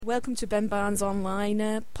welcome to Ben Barnes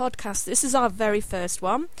Online podcast. This is our very first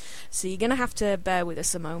one, so you're going to have to bear with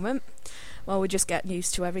us a moment while we're just getting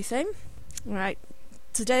used to everything. Right,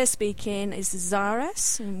 today speaking is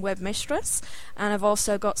Zares, web mistress, and I've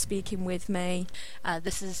also got speaking with me.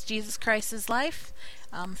 This is Jesus Christ's Life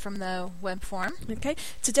from the web forum. Okay,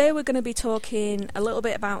 today we're going to be talking a little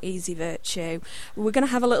bit about Easy Virtue. We're going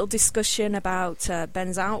to have a little discussion about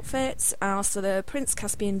Ben's outfits, and also the Prince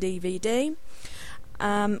Caspian DVD.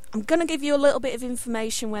 I'm going to give you a little bit of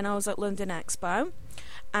information when I was at London Expo,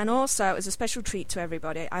 and also as a special treat to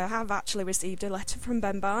everybody, I have actually received a letter from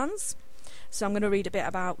Ben Barnes, so I'm going to read a bit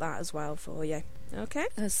about that as well for you. Okay,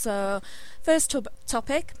 so first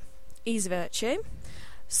topic, Easy Virtue.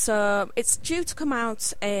 So it's due to come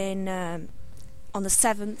out in on the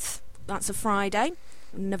 7th, that's a Friday,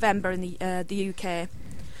 November in the UK.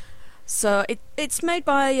 So it's made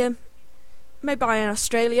by an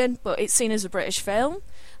Australian, but it's seen as a British film.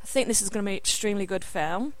 I think this is going to be an extremely good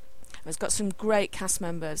film. It's got some great cast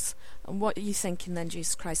members. And what are you thinking then,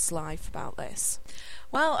 Jesus Christ's Life, about this?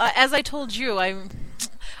 Well, as I told you, I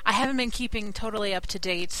haven't been keeping totally up to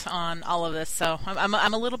date on all of this, so I'm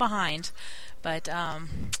a little behind. But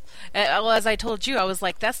as I told you, I was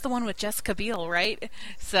like, that's the one with Jessica Biel, right?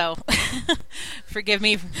 So forgive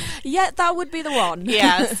me. Yeah, that would be the one.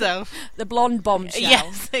 Yeah, so the blonde bombshell.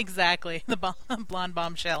 Yes, exactly, the blonde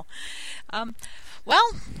bombshell.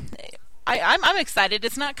 Well, I'm excited.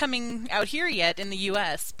 It's not coming out here yet in the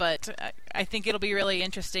U.S., but I think it'll be really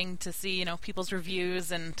interesting to see, people's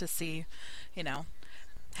reviews and to see,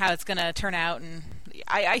 how it's going to turn out. And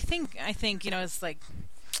I think, it's like,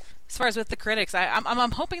 as far as with the critics,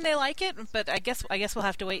 I'm hoping they like it, but I guess we'll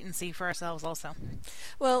have to wait and see for ourselves also.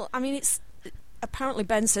 Well, I mean, apparently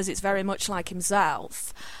Ben says it's very much like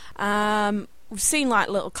himself. We've seen like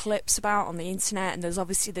little clips about on the internet, and there's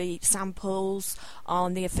obviously the samples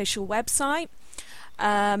on the official website.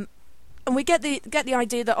 And we get the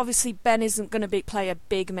idea that obviously Ben isn't going to play a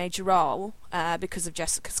big major role because of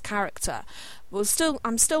Jessica's character.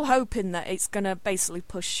 I'm still hoping that it's going to basically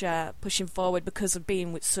push him forward because of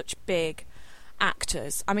being with such big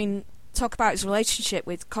actors. I mean, talk about his relationship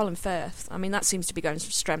with Colin Firth. I mean, that seems to be going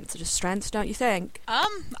from strength to strength, don't you think?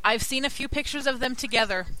 I've seen a few pictures of them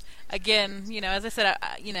together. Again, as I said,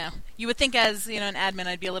 you would think as an admin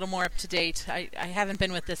I'd be a little more up to date. I haven't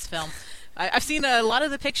been with this film. I've seen a lot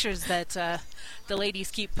of the pictures that the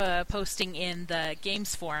ladies keep posting in the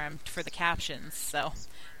games forum for the captions, so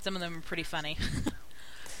some of them are pretty funny.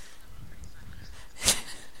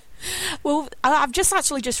 Well, I've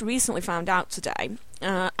just recently found out today.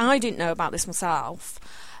 I didn't know about this myself,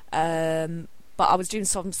 but I was doing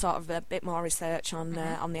some sort of a bit more research on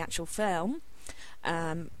the actual film.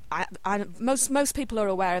 Most people are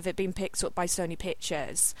aware of it being picked up by Sony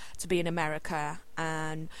Pictures to be in America,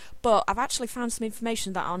 but I've actually found some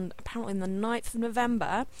information that apparently on the 9th of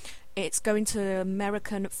November it's going to the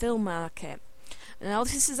American Film Market. Now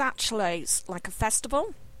this is actually like a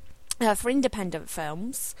festival for independent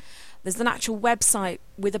films. There's an actual website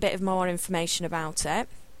with a bit of more information about it.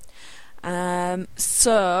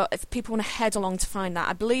 So if people want to head along to find that,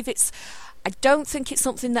 I don't think it's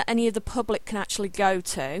something that any of the public can actually go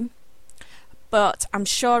to, but I'm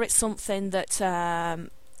sure it's something that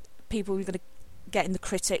people are going to get in the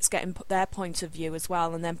critics, getting their point of view as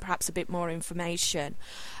well, and then perhaps a bit more information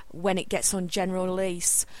when it gets on general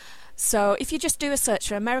release. So if you just do a search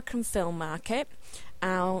for American Film Market,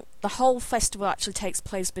 the whole festival actually takes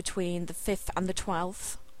place between the 5th and the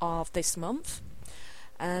 12th of this month.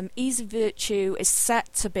 Easy Virtue is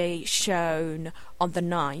set to be shown on the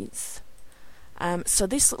 9th. So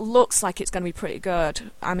this looks like it's going to be pretty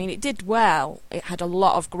good. I mean, it did well. It had a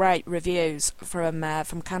lot of great reviews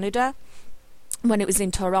from Canada when it was in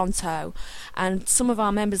Toronto, and some of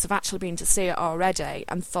our members have actually been to see it already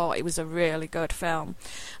and thought it was a really good film.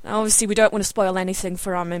 Now, obviously, we don't want to spoil anything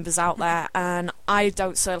for our members out there, and I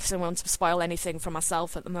don't certainly want to spoil anything for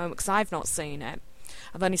myself at the moment because I've not seen it.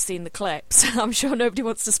 I've only seen the clips. I'm sure nobody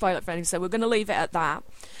wants to spoil it for anyone, so we're going to leave it at that.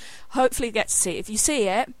 Hopefully you get to see it. If you see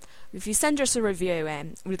it, if you send us a review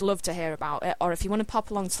in, we'd love to hear about it. Or if you want to pop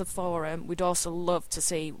along to the forum, we'd also love to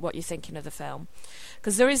see what you're thinking of the film.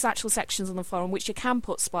 Because there is actual sections on the forum which you can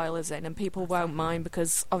put spoilers in, and people won't mind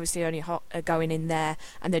because obviously only are going in there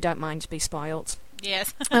and they don't mind to be spoiled.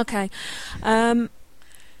 Yes. Okay. I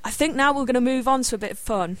think now we're going to move on to a bit of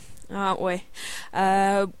fun, aren't we?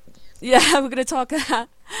 Yeah, we're going to talk.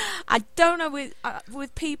 I don't know,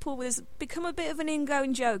 with people, there's become a bit of an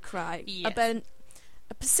ingoing joke, right? Yes.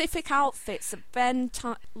 specific outfits that Ben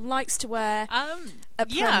likes to wear at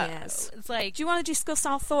premieres. It's like, do you want to discuss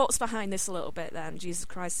our thoughts behind this a little bit then? Jesus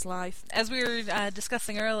Christ's life. As we were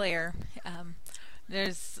discussing earlier,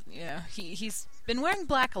 there's he's been wearing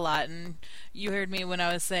black a lot, and you heard me when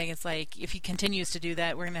I was saying it's like if he continues to do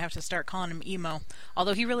that, we're gonna have to start calling him emo.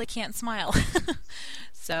 Although he really can't smile,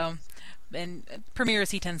 so and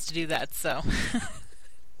premieres he tends to do that. So,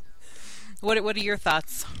 what are your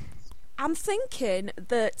thoughts? I'm thinking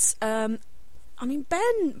that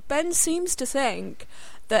Ben seems to think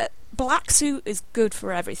that black suit is good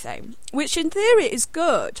for everything, which in theory is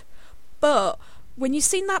good, but when you've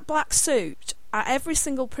seen that black suit at every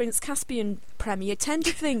single Prince Caspian premiere, you tend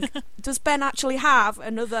to think, does Ben actually have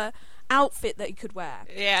another outfit that he could wear?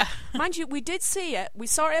 Yeah. Mind you, we did see it. We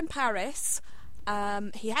saw it in Paris.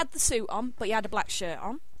 He had the suit on, but he had a black shirt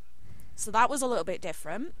on. So that was a little bit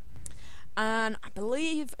different. And I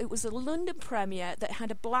believe it was a London premiere that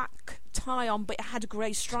had a black tie on, but it had a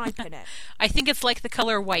grey stripe in it. I think it's like the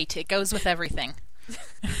color white. It goes with everything.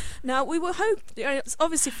 Now, we were hoping,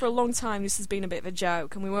 obviously for a long time this has been a bit of a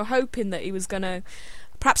joke, and we were hoping that he was going to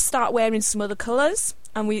perhaps start wearing some other colours.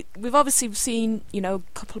 And we've obviously seen, a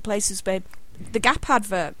couple of places where the Gap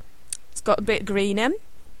advert, it's got a bit of green in,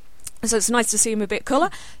 so it's nice to see him a bit colour.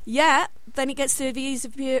 Yeah, then he gets to the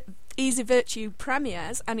Easy Virtue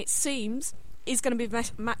premieres, and it seems he's going to be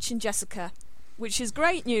matching Jessica, which is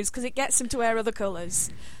great news because it gets him to wear other colours.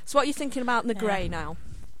 So what are you thinking about in the grey now?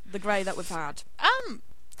 The grey that we've had.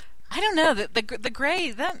 I don't know. The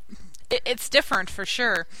grey it's different for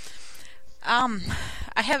sure. I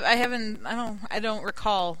don't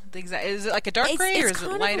recall the exact. Is it like a dark grey or is it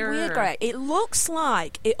lighter? It's kind of a weird grey. It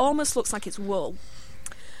almost looks like it's wool.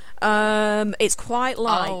 It's quite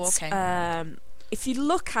light. Oh, okay. If you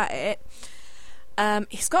look at it,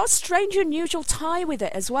 he's got a strange, unusual tie with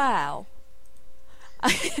it as well.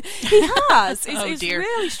 He has. It's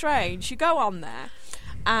really strange. You go on there,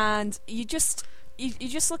 and you're just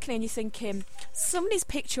looking and you're thinking, somebody's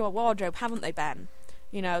picked your wardrobe, haven't they, Ben?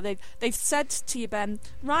 They've said to you, Ben,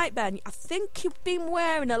 right, Ben, I think you've been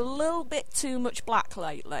wearing a little bit too much black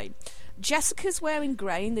lately. Jessica's wearing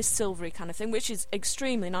grey in this silvery kind of thing, which is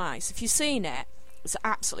extremely nice. If you've seen it, it's an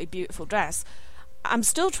absolutely beautiful dress. I'm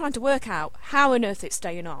still trying to work out how on earth it's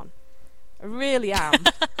staying on. I really am.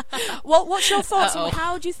 What's your thoughts on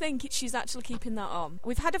how do you think she's actually keeping that on?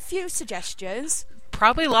 We've had a few suggestions.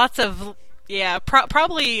 Probably lots of,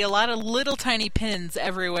 probably a lot of little tiny pins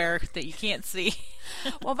everywhere that you can't see.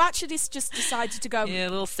 Well, I've actually just decided to go... Yeah,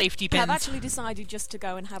 little safety pins. I've actually decided just to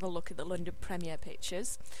go and have a look at the London premiere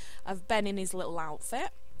pictures of Ben in his little outfit.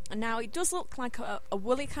 And now it does look like a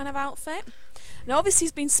woolly kind of outfit. Now, obviously,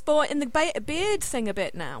 he's been sporting the beard thing a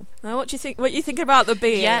bit now. Now, what do you think? What are you thinking about the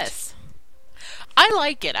beard? Yes. I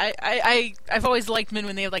like it. I've always liked men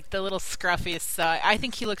when they have like the little scruffies. So I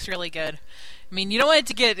think he looks really good. I mean, you don't want it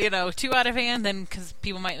to get too out of hand, then because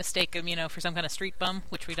people might mistake him for some kind of street bum,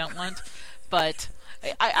 which we don't want. But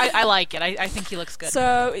I like it. I think he looks good.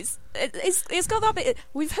 So it's got that bit.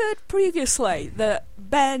 We've heard previously that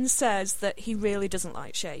Ben says that he really doesn't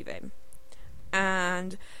like shaving,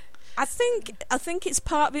 and I think it's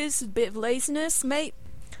part of his bit of laziness, mate.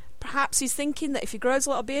 Perhaps he's thinking that if he grows a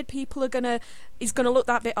lot of beard, he's gonna look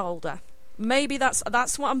that bit older. Maybe that's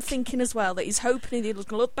what I'm thinking as well. That he's hoping he's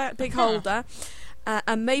gonna look that bit older,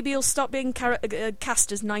 and maybe he'll stop being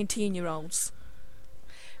cast as 19-year-olds.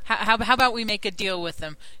 How about we make a deal with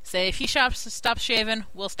him? Say if he stops shaving,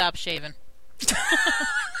 we'll stop shaving.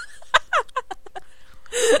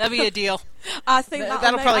 That'd be a deal. I think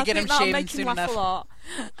that'll probably get him shaving soon enough. A lot.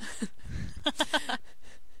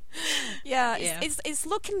 Yeah. It's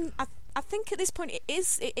looking. I think at this point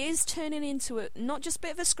it is turning into not just a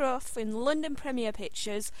bit of a scruff. In London premiere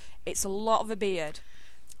pictures, it's a lot of a beard.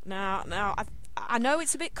 Now I know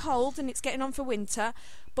it's a bit cold and it's getting on for winter,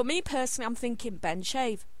 but me personally, I'm thinking, Ben,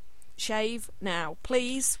 shave now,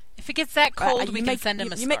 please. If it gets that cold, we can send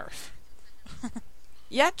him a scarf.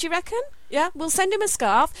 Yeah, do you reckon? Yeah, we'll send him a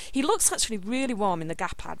scarf. He looks actually really warm in the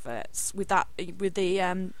Gap adverts with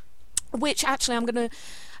the which actually I'm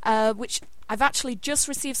gonna, which I've actually just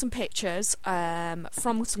received some pictures from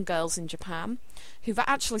some girls in Japan who've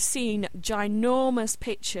actually seen ginormous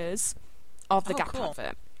pictures of the Gap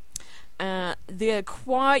advert. They're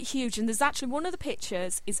quite huge, and there's actually one of the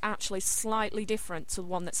pictures is actually slightly different to the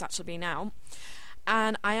one that's actually been out.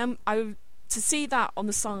 And to see that on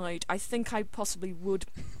the side, I think I possibly would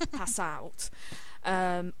pass out.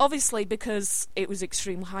 Obviously, because it was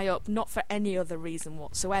extremely high up, not for any other reason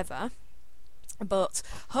whatsoever. But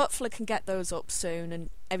hopefully can get those up soon, and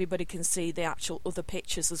everybody can see the actual other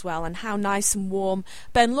pictures as well, and how nice and warm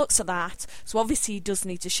Ben looks at that. So obviously he does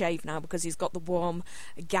need to shave now, because he's got the warm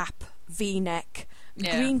Gap V-neck,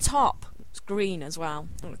 green top. It's green as well.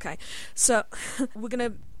 Okay, so we're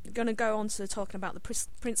gonna go on to talking about the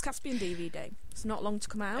Prince Caspian DVD. It's not long to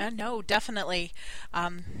come out. No, definitely.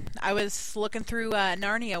 I was looking through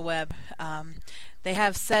Narnia Web. They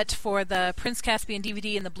have set for the Prince Caspian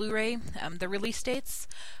DVD and the Blu-ray, the release dates.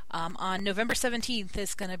 On November 17th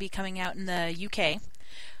is going to be coming out in the UK.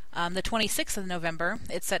 The 26th of November,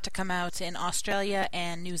 it's set to come out in Australia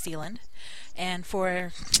and New Zealand. And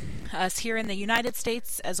for us here in the United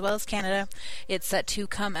States, as well as Canada, it's set to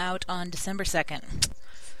come out on December 2nd.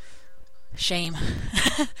 Shame.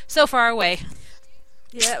 So far away.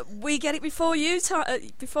 Yeah, we get it before you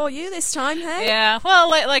this time, hey? Yeah, well,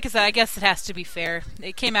 like I said, I guess it has to be fair.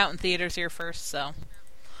 It came out in theaters here first, so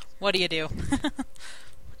what do you do?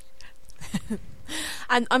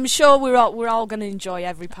 And I'm sure we're all going to enjoy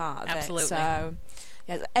every part of Absolutely. it. So,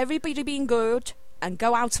 yeah, everybody being good and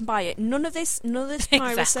go out and buy it. None of this piracy.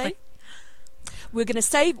 Exactly. We're gonna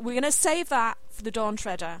save that for the Dawn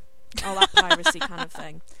Treader, all that piracy kind of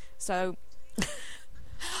thing. So.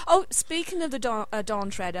 Oh, speaking of the Dawn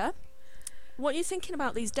Treader, what are you thinking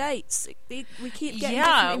about these dates? We keep getting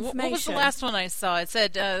different information. What was the last one I saw? It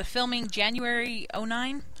said filming January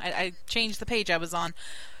 09. I changed the page I was on.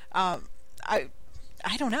 I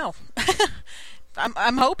don't know.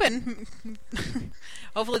 I'm hoping.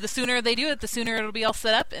 Hopefully, the sooner they do it, the sooner it'll be all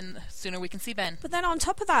set up, and the sooner we can see Ben. But then on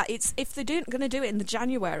top of that, it's if they're going to do it in the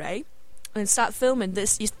January and start filming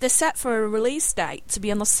this, they're set for a release date to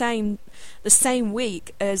be on the same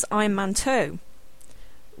week as Iron Man 2,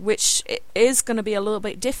 which is going to be a little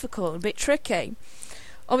bit difficult, a bit tricky.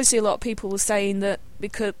 Obviously, a lot of people were saying that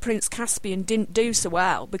because Prince Caspian didn't do so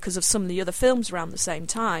well because of some of the other films around the same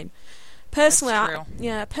time. Personally,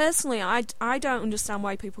 I don't understand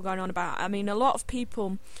why people are going on about it. I mean, a lot of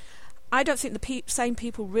people, I don't think the same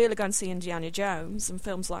people really going to see Indiana Jones and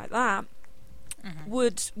films like that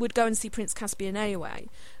would go and see Prince Caspian anyway.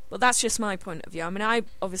 But that's just my point of view. I mean,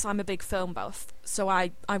 I'm a big film buff, so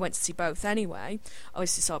I went to see both anyway.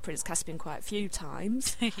 Obviously saw Prince Caspian quite a few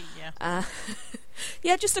times. Yeah.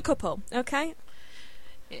 Yeah, just a couple, okay?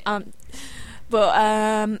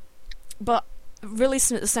 But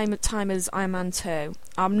releasing at the same time as Iron Man 2,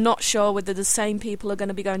 I'm not sure whether the same people are going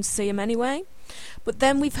to be going to see him anyway. But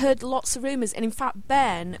then we've heard lots of rumours, and in fact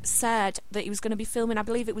Ben said that he was going to be filming, I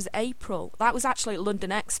believe it was April. That was actually at London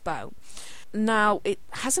Expo. Now, it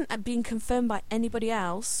hasn't been confirmed by anybody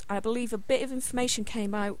else. I believe a bit of information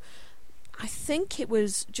came out. I think it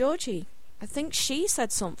was Georgie. I think she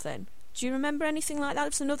said something. Do you remember anything like that?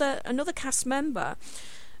 It was another cast member.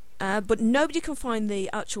 But nobody can find the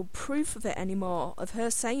actual proof of it anymore, of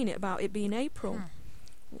her saying it about it being April.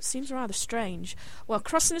 It seems rather strange. Well,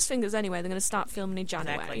 crossing his fingers anyway, they're going to start filming in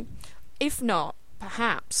January. Exactly. If not,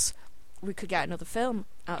 perhaps we could get another film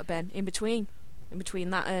out of Ben in between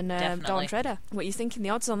that and Dawn Treader. What are you thinking? The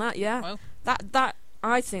odds on that? Yeah, well, that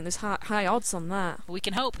I think there's high odds on that. We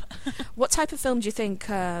can hope. What type of film do you think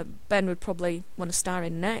Ben would probably want to star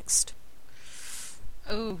in next?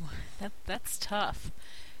 Oh, that's tough.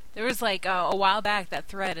 There was like a while back that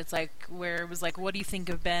thread. It's like where it was like, what do you think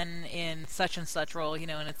of Ben in such and such role? You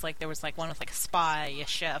know, and it's like there was like one with like a spy, a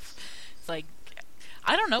chef. It's like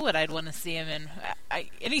I don't know what I'd want to see him in.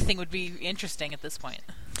 Anything would be interesting at this point.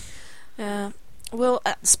 Well,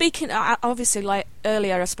 speaking, obviously, like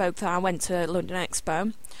earlier I spoke that I went to London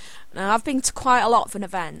Expo. Now, I've been to quite a lot of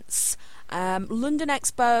events. London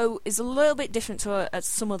Expo is a little bit different to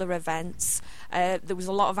some other events. There was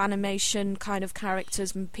a lot of animation kind of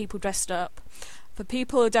characters and people dressed up. For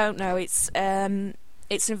people who don't know, it's an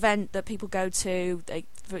event that people go to. They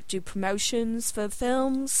do promotions for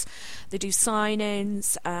films. They do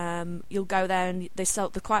signings. You'll go there and they sell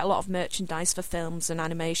quite a lot of merchandise for films and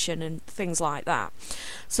animation and things like that.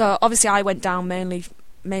 So obviously, I went down mainly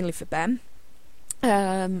for Ben.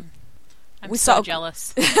 I'm so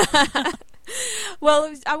jealous.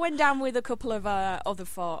 Well, I went down with a couple of other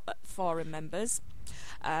forum members.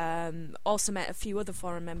 Also met a few other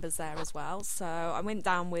forum members there as well. So I went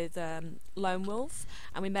down with Lone Wolf,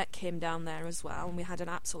 and we met Kim down there as well, and we had an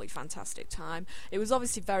absolutely fantastic time. It was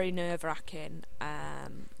obviously very nerve-wracking,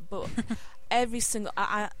 but every single...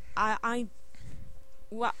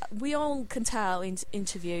 we all can tell in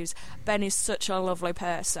interviews Ben is such a lovely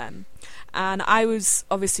person, and I was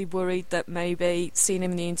obviously worried that maybe seeing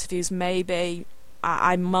him in the interviews, maybe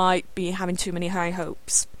I might be having too many high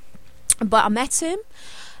hopes. But I met him,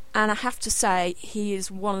 and I have to say he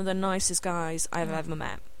is one of the nicest guys I've ever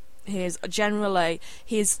met.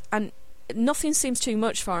 And nothing seems too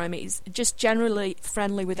much for him. He's just generally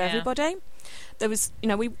friendly with everybody. There was,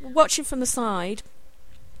 we watched him from the side,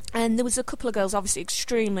 and there was a couple of girls obviously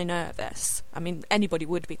extremely nervous. I mean, anybody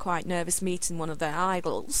would be quite nervous meeting one of their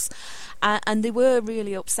idols. And they were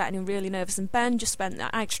really upset and really nervous. And Ben just spent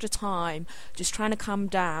that extra time just trying to calm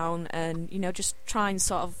down and, just try and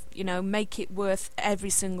sort of, make it worth every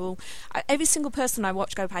single person I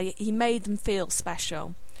watched go by. He made them feel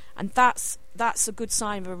special. And that's a good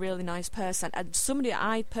sign of a really nice person. And somebody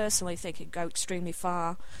I personally think could go extremely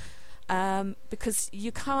far. Because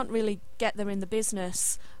you can't really get there in the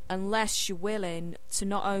business unless you're willing to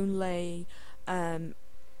not only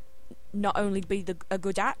be a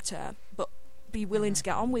good actor, but be willing to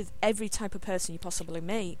get on with every type of person you possibly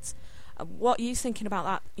meet. What are you thinking about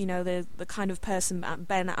that? The kind of person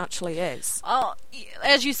Ben actually is. Oh,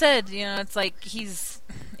 as you said, it's like he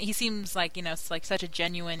seems like it's like such a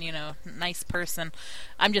genuine, nice person.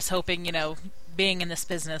 I'm just hoping, being in this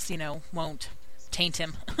business, won't taint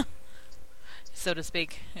him. So to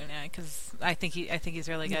speak, because I think he's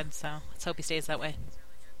really good. So let's hope he stays that way.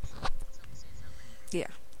 Yeah,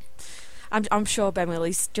 I'm sure Ben Will.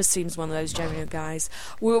 He just seems one of those genuine guys.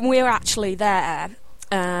 When we were actually there,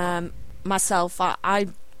 myself, I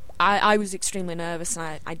was extremely nervous,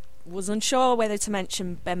 and I was unsure whether to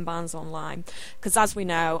mention Ben Barnes online, because as we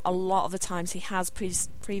know, a lot of the times he has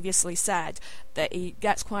previously said that he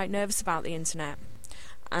gets quite nervous about the internet,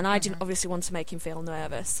 and I didn't obviously want to make him feel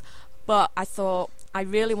nervous. But I thought I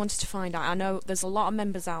really wanted to find out. I know there's a lot of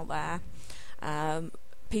members out there,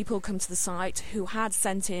 people come to the site who had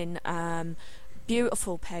sent in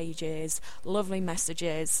beautiful pages, lovely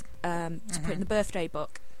messages to put in the birthday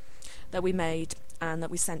book that we made and that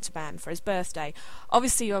we sent to Ben for his birthday.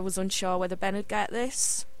 Obviously, I was unsure whether Ben would get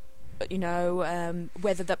this, but,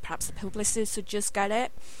 whether that perhaps the publicist would just get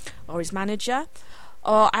it, or his manager.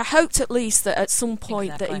 Or I hoped at least that at some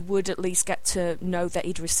point that he would at least get to know that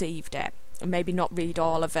he'd received it, and maybe not read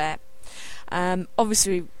all of it.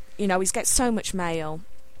 Obviously, he gets so much mail,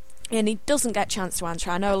 and he doesn't get a chance to answer.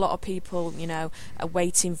 I know a lot of people, are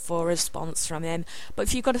waiting for a response from him. But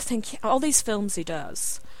if you've got to think, all these films he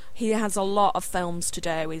does, he has a lot of films to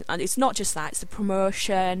do. And it's not just that, it's the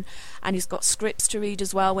promotion, and he's got scripts to read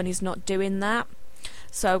as well when he's not doing that.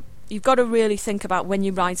 So you've got to really think about when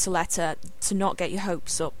you write a letter to not get your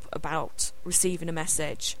hopes up about receiving a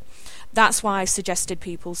message. That's why I suggested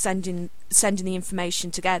people sending the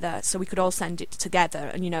information together, so we could all send it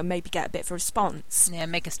together and, maybe get a bit of a response. Yeah,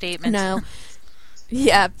 make a statement.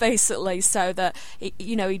 Yeah, basically, so that,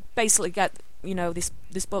 he'd basically get,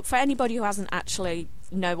 this book. For anybody who hasn't actually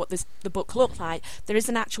know what the book looked like, there is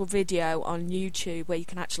an actual video on YouTube where you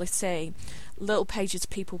can actually see little pages of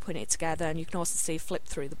people putting it together, and you can also see flip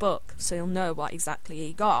through the book, so you'll know what exactly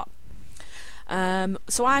he got.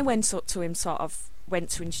 So I went up to him,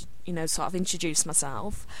 introduce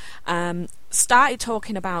myself, started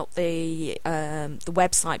talking about the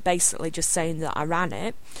website, basically just saying that I ran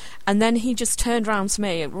it, and then he just turned around to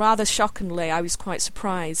me, rather shockingly, I was quite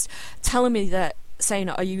surprised, telling me that, saying,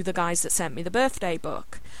 "Are you the guys that sent me the birthday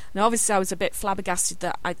book?" Now obviously I was a bit flabbergasted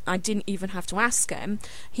that I didn't even have to ask him.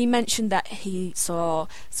 He mentioned that he saw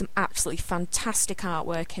some absolutely fantastic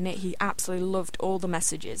artwork in it. He absolutely loved all the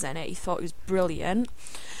messages in it. He thought it was brilliant.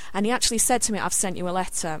 And he actually said to me, "I've sent you a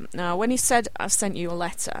letter." Now when he said, "I've sent you a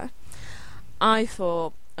letter," I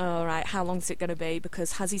thought, all right, how long is it going to be?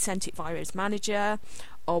 Because has he sent it via his manager,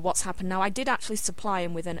 or what's happened? Now I did actually supply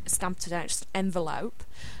him with a stamped envelope,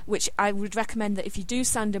 which I would recommend that if you do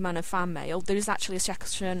send him on a fan mail, there is actually a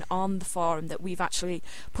section on the forum that we've actually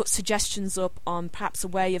put suggestions up on perhaps a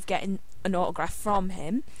way of getting an autograph from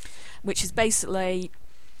him, which is basically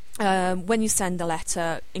when you send a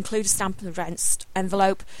letter, include a stamped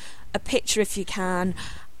envelope, a picture if you can,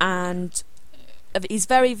 and he's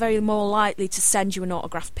very, very more likely to send you an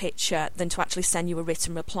autographed picture than to actually send you a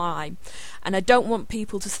written reply. And I don't want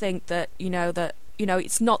people to think that,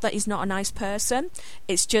 it's not that he's not a nice person.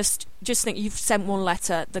 It's just think you've sent one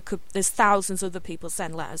letter. There's thousands of other people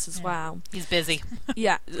send letters as well. He's busy.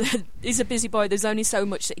 Yeah, he's a busy boy. There's only so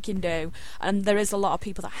much that he can do. And there is a lot of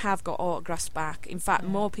people that have got autographs back. In fact,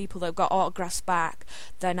 more people that have got autographs back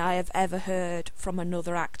than I have ever heard from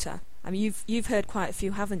another actor. I mean, you've heard quite a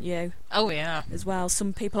few, haven't you? Oh yeah, as well.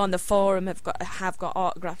 Some people on the forum have got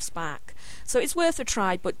autographs back, so it's worth a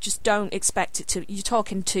try. But just don't expect it to. You're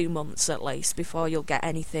talking 2 months at least before you'll get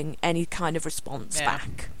any kind of response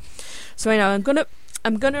back. So I'm gonna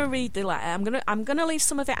read the letter. I'm gonna leave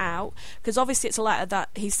some of it out because obviously it's a letter that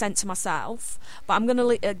he sent to myself. But I'm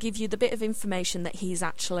gonna give you the bit of information that he's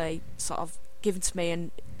actually sort of given to me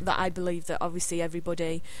and that I believe that obviously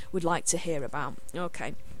everybody would like to hear about.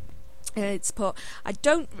 Okay. It's put, I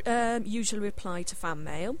don't usually reply to fan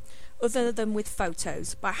mail other than with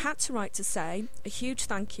photos, but I had to write to say a huge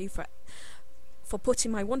thank you for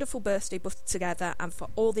putting my wonderful birthday book together and for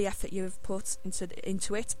all the effort you have put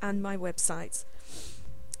into it and my website.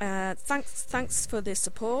 Thanks for the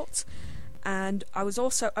support, and I was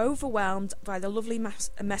also overwhelmed by the lovely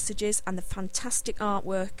messages and the fantastic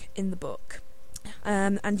artwork in the book,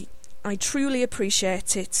 and I truly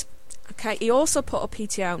appreciate it. Okay, he also put a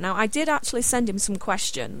PTO. Now, I did actually send him some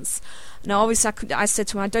questions. Now, obviously, I said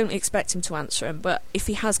to him, I don't expect him to answer them, but if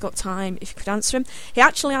he has got time, if he could answer them. He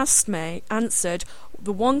actually answered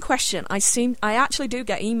the one question. I actually do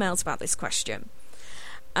get emails about this question.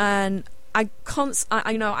 And it's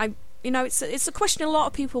a question a lot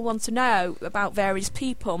of people want to know about various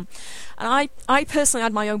people. And I personally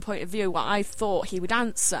had my own point of view, what I thought he would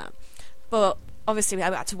answer. But obviously,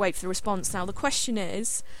 I had to wait for the response. Now, the question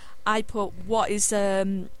is, I put, what is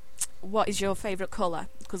your favourite colour?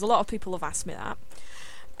 Because a lot of people have asked me that,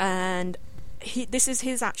 and this is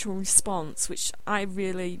his actual response, which I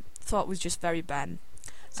really thought was just very Ben.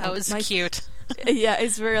 So that was cute. Yeah,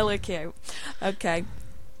 it's really cute. Okay,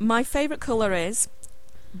 my favourite colour is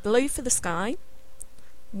blue for the sky,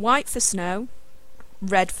 white for snow,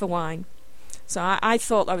 red for wine. So I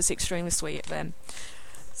thought that was extremely sweet of him.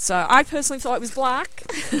 So I personally thought it was black.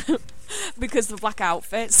 Because of the black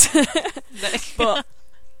outfits. but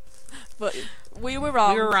we were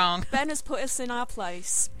wrong. We were wrong. Ben has put us in our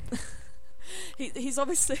place. He's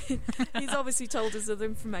obviously told us the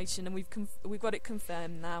information, and we've got it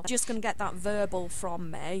confirmed now. Just going to get that verbal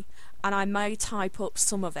from me, and I may type up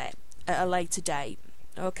some of it at a later date.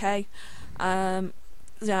 Okay.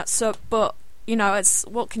 Yeah. So, but it's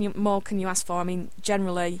what can you ask for? I mean,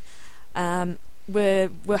 generally, we're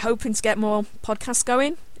hoping to get more podcasts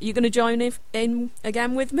going. Are you going to join in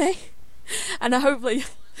again with me? And hopefully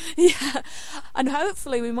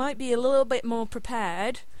we might be a little bit more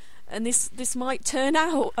prepared, and this might turn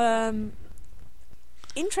out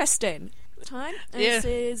interesting. Time. Yeah.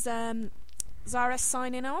 This is Zara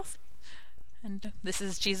signing off, and this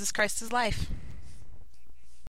is Jesus Christ is Life.